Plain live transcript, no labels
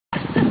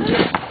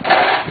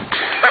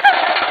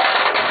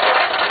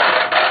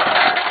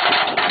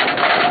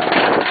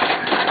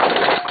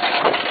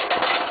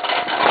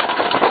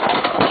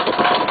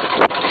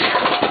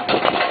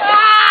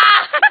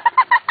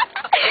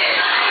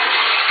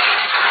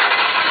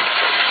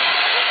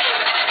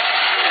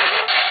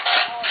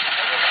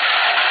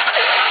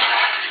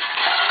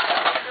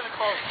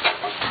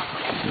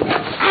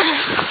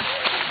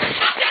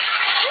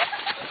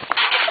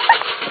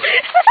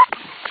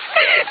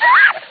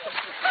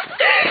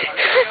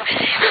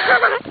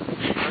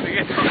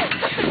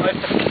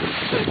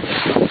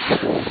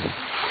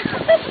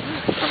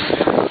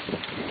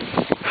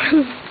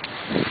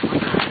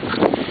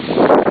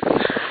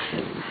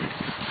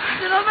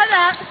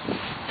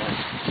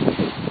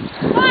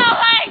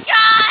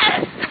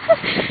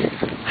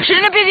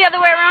Shouldn't it be the other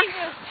way around?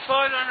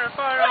 Far under.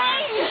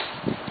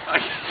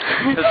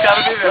 It's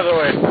gotta be the other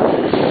way.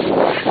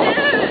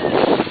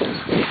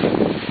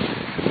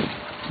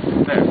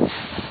 There.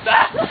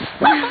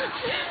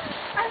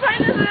 I find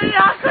this really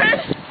awkward.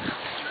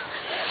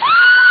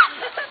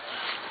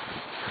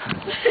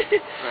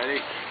 Ready?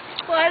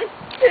 1,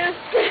 2,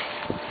 3.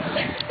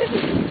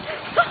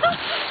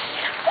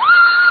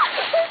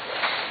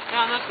 No,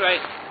 that's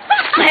right.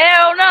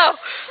 Hell no.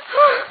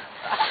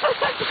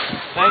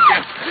 Thank you.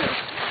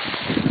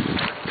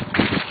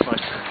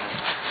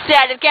 Say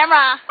hi to the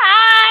camera.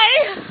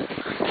 Hi.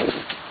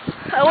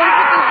 I want to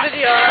put this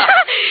video on.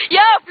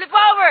 Yo, flip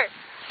over.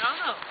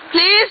 No.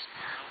 Please.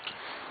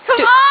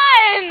 Come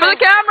on. For the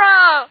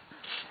camera.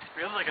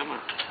 Feels like I'm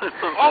gonna flip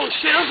over. Oh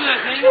shit, don't do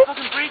that, man. You'll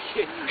fucking break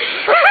it.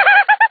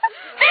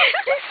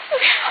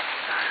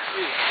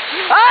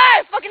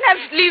 I fucking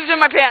have leaves in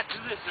my pants. Do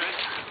this, right?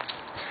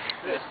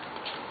 This.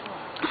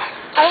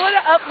 I want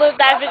to upload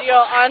that video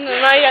on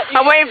my YouTube.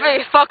 I'm waiting for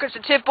these fuckers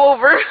to tip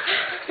over.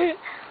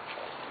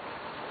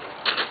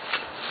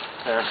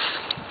 There.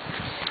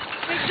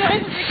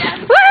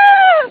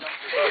 Woo!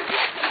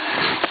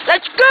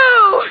 Let's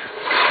go!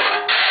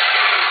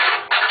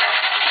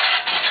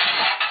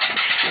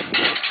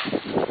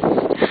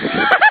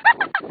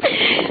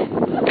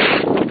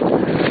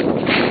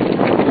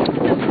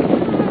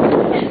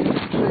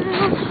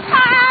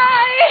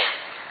 Hi!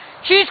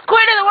 She's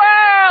queen of the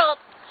world!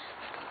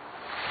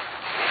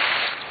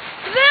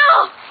 No!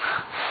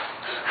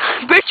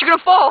 Bitch, you're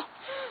gonna fall.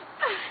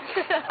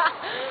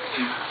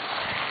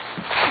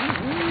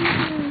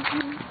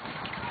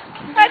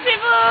 Hi,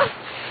 people!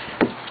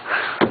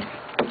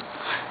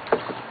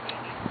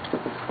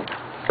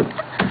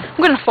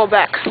 I'm gonna fall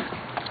back. Yo,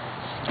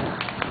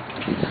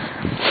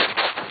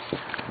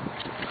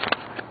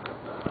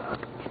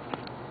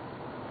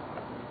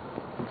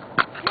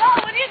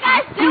 what are you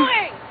guys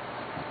doing?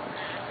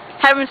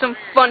 Having some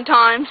fun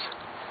times.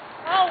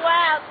 Oh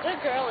wow,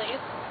 good girlies.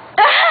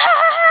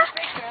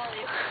 Big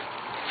girlies.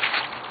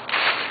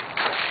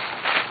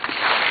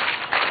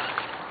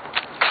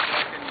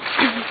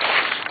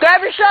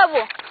 Grab your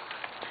shovel.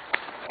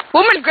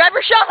 Woman, grab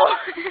your shovel.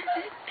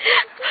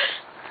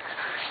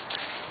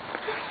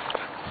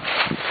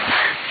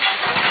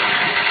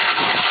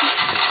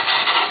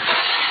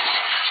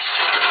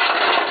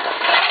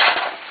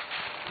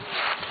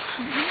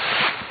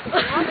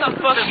 What the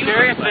fuck? The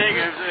scariest thing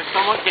is if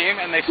someone came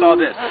and they saw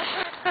this.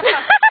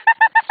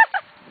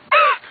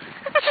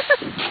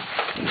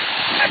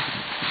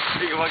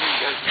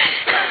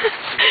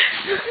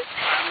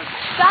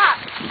 Stop.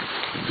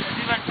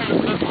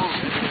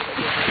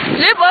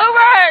 Flip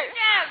over.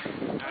 Yeah.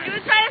 We're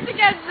gonna try this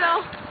again,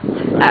 Zoe.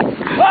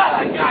 Oh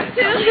my god, it's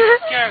so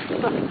scared.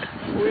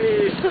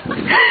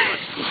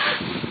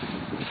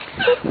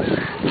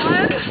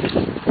 1,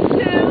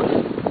 2,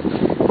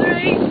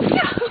 3,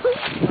 go.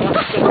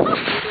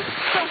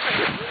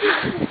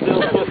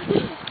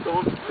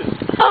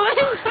 Oh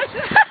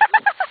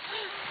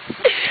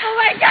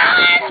my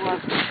god!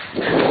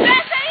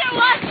 That's how you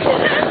watch.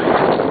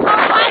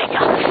 Oh my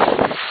god!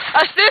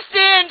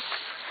 Assistance.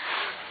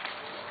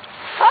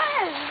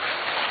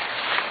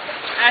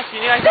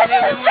 Actually, you guys need a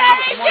little bit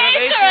more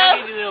motivation. I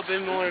need a little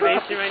bit more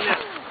motivation right now.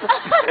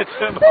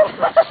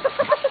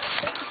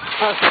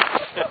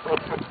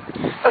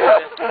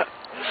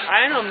 I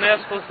know I'm not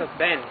supposed to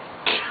bend.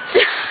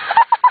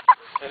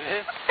 It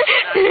is?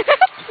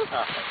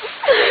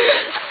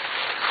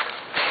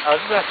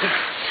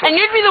 And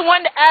you'd be the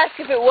one to ask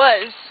if it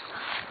was.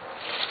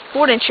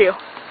 Wouldn't you?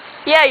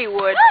 Yeah, you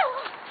would.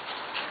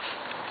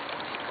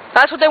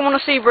 That's what they want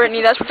to see,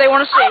 Brittany. That's what they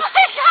want to see.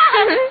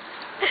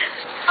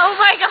 Oh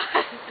my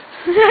god!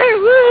 Wait.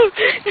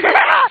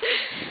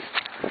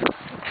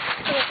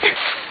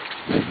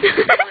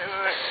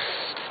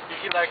 You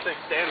can actually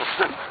stand on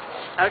it.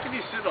 How can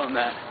you sit on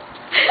that?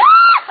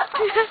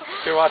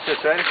 Here, watch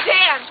this, ready?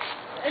 Dan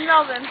and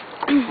Melvin.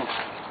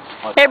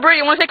 Hey, Brittany,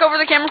 you want to take over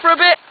the camera for a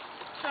bit?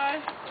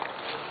 Sorry.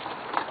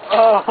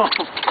 Oh.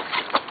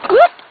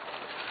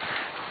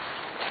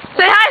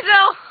 Say hi,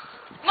 Zil.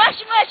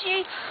 Mushy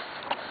mushy.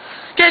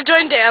 Okay,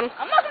 join Dan.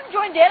 I'm not gonna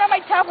join Dan. I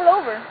might tap it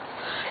over.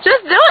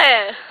 Just do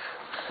it.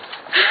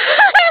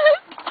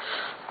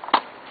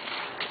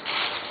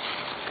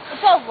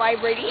 It's all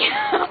vibrating.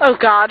 Oh,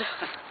 God.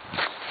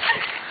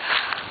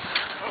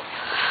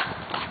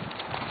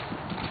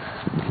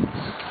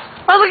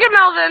 Oh, look at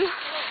Melvin.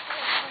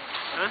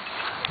 Huh?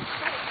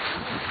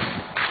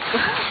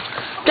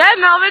 Go ahead,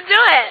 Melvin,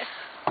 do it.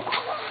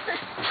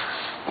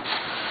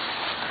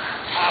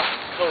 Oh.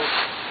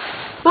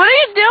 What are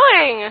you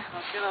doing? I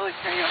was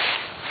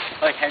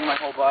gonna hang my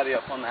whole body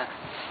up on that.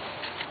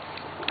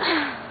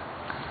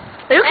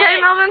 Are you okay,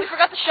 Hey, Melvin? we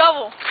forgot the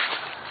shovel.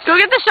 Go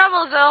get the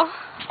shovel, Zil.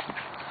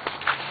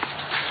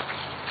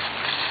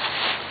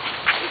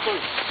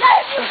 push.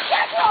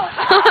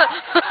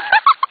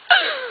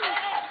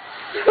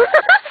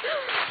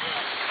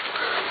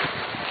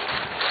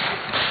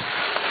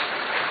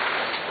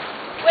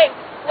 Wait,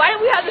 why do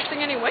we have this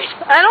thing anyway?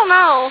 I don't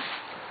know.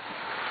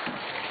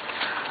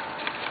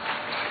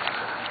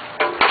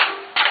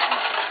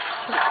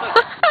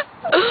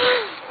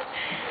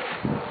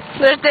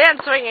 There's Dan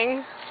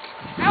swinging.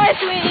 I'm a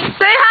swing.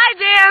 Say hi,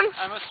 Dan.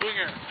 I'm a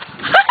swinger.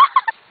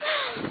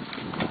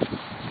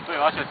 Wait,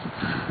 watch it.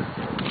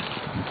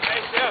 Hey,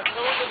 Jeff,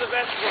 come up with the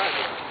best one.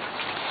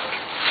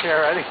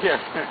 Here, right here.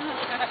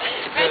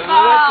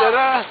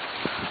 Baseball.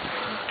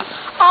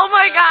 Oh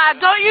my God!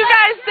 Don't you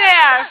guys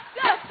dare!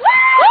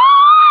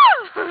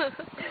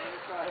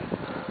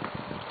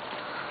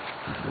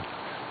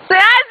 Say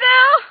hi,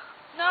 Bill.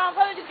 No, I'm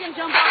probably just gonna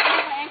jump off and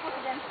hit my ankles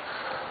again.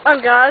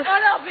 Oh God. Oh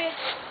no, bitch.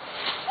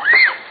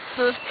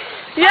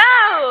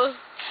 Yo!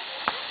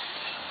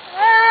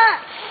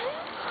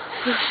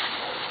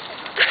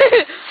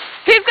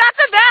 He's got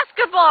the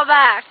basketball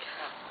back.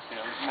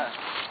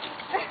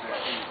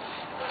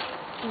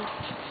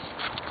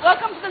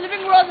 Welcome to the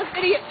living world of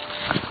idiots.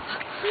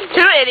 2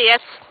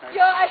 idiots.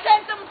 Yo, I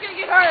said someone's gonna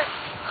get hurt.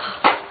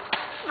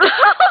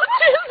 Oh,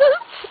 Jesus.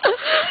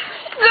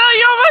 No,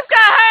 you almost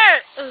got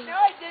hurt. No,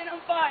 I didn't.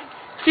 I'm fine.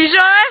 You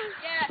sure?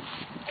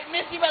 Yeah, it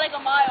missed me by like a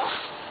mile.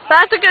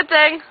 That's a good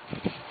thing.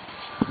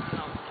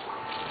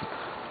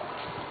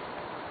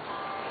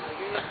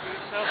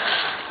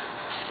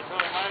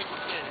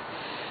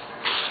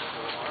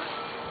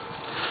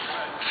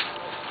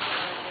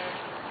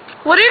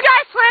 What are you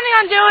guys planning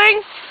on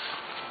doing?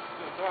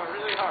 Throw it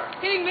really hard.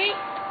 Hitting me?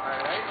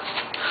 Alright.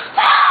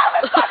 Ah,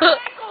 my fucking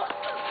ankle!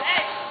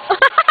 Hey.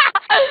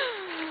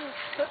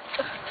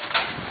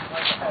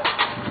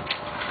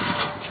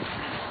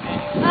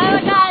 Oh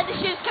my God, the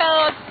shoe's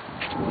cold.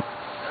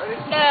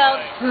 Cold.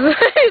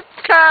 It's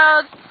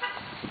cold.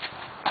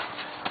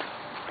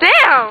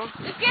 Damn!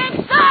 This game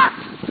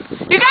sucks!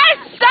 You guys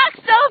suck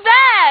so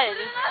bad! Put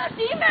in another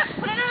team,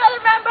 put in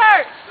another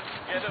member!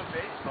 Ghetto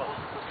baseball.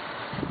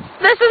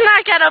 This is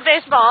not ghetto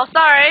baseball,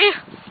 sorry.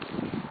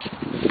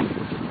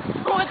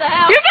 What the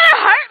hell? You're gonna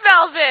hurt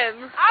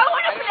Melvin! I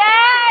wanna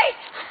play!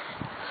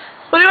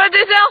 What do you want to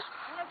do, Phil? I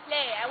wanna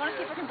play. I wanna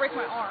see if I can break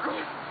my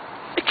arm.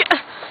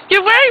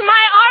 You're wearing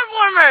my arm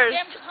warmers!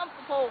 Damn, just hump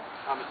the pole.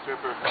 I'm a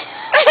stripper. Ew!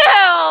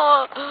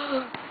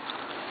 I'm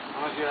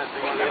gonna do that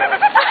thing on the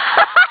other.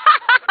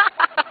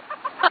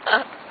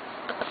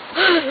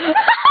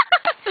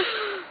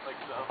 Like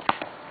so.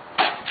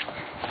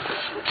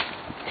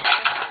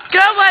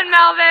 Good one,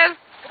 Melvin.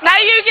 Now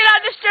you get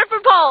on the stripper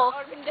pole.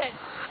 I would've been dead.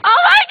 Oh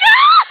my God!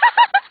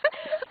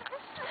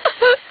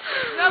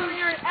 No,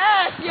 you're an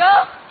ass,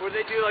 yo! Where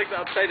they do like the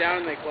upside down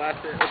and they glass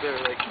it with their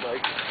like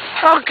legs.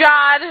 Oh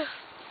God!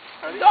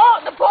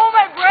 Don't! The pole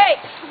might break!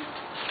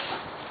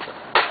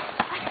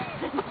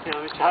 Okay,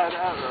 let me try it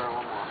out or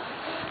one more.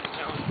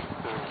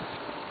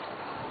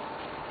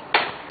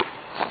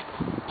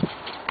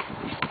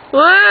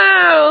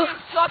 Woo! It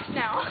sucks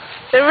now.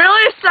 It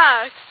really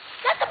sucks.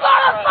 Set the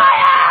ball on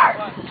fire!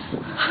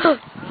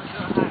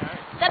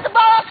 Set the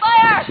ball on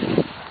fire!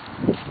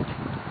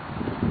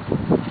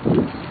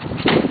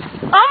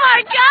 Oh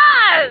my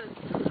God!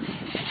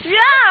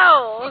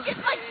 Yo! It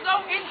gets like so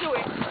into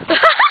it.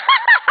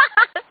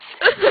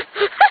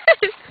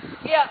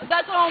 Yeah,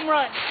 that's a home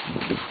run.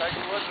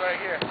 Tiger Woods right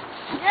here.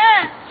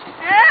 Yeah!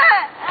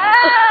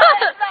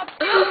 That's not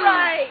feel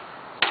right!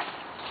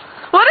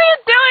 What are you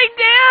doing,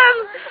 Dan?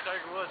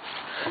 Tiger Woods.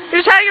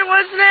 You're Tiger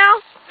Woods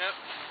now? Yep.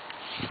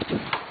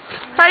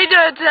 How you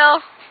doing,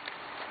 Jill?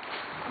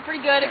 I'm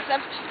pretty good,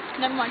 except...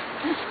 Never mind.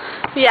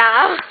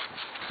 Yeah.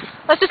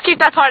 Let's just keep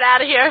that part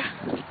out of here.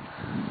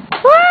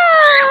 Woo!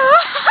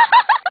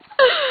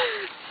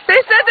 They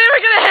said they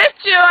were gonna hit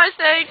you, I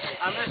think.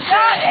 I'm just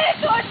Don't hit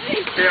it towards me!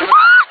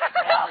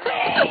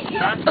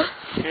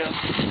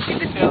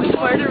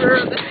 Murderer.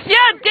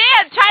 Yo,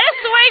 Dan, try to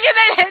swing and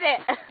then hit it.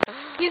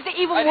 He's the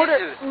evil I didn't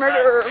do this.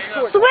 murderer.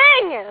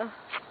 Swing!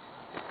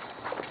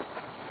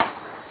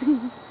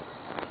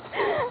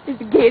 He's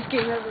the gayest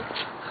game ever.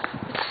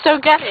 So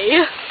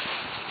gay.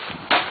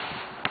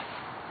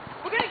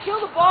 We're gonna kill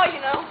the ball, you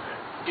know.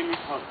 Give me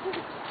one.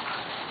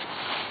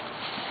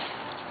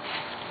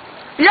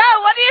 Yo,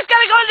 when are you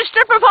gonna go to the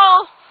stripper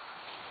pole?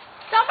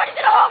 Somebody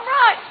did a home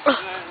run!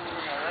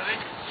 Ready?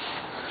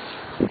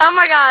 Oh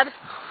my God.